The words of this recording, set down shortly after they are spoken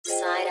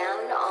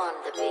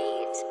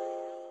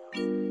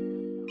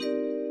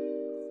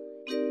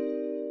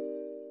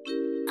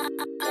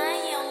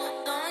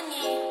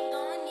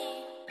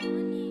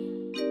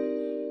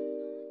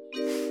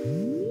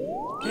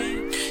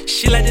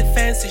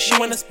fancy, she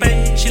wanna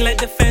spend. She like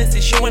the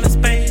fancy, she wanna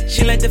spend.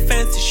 She like the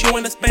fancy, she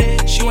wanna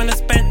spend. She wanna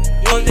spend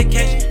all the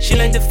cash. She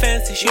like the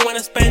fancy, she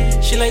wanna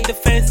spend. She like the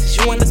fancy,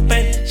 she wanna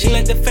spend. She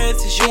like the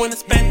fancy, she wanna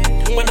spend.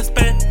 Wanna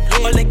spend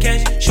all the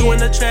cash. She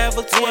wanna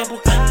travel to Abu.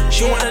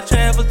 She wanna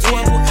travel to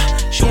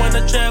Abu. She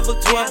wanna travel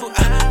to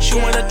Abu. She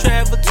wanna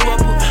travel to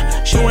Abu.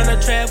 She wanna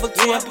travel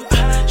to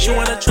Abu. She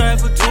wanna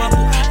travel to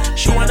Abu.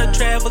 She wanna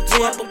travel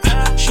to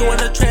Abu. She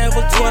wanna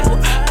travel to Abu.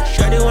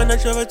 Shawty wanna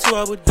travel to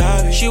Abu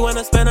Dhabi. She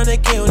wanna spend on the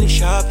K on the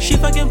shopping. She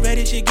fucking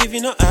ready, she give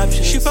you no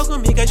options. She fuck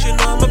with me cause she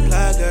know I'm a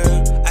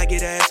blogger. I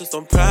get her ass with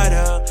some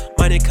Prada.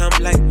 Money come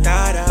like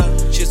Dada.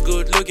 She's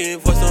good looking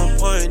for some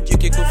point. You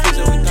can confuse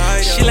her with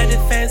Ida. She like the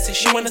fancy,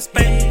 she wanna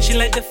spend. She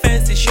like the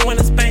fancy, she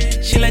wanna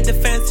spend. She like the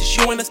fancy,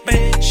 she wanna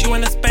spend. She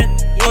wanna spend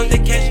all the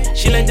cash.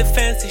 She like the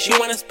fancy, she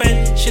wanna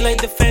spend. She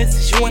like the fancy,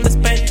 she wanna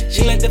spend.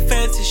 She like the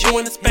fancy, she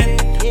wanna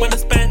spend. Wanna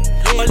spend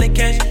all the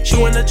cash. She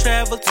wanna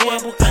travel to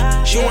Abu.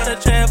 She wanna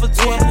travel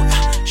to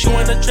Abu. She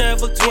wanna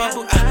travel to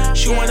Abu.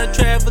 She wanna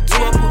travel to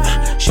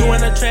Abu. She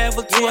wanna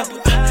travel to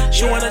Abu.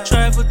 She wanna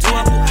travel to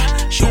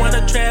Abu. She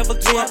wanna travel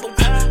to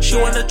Abu. She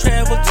wanna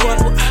travel to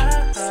Abu.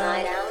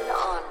 Slide down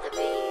on the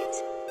beat.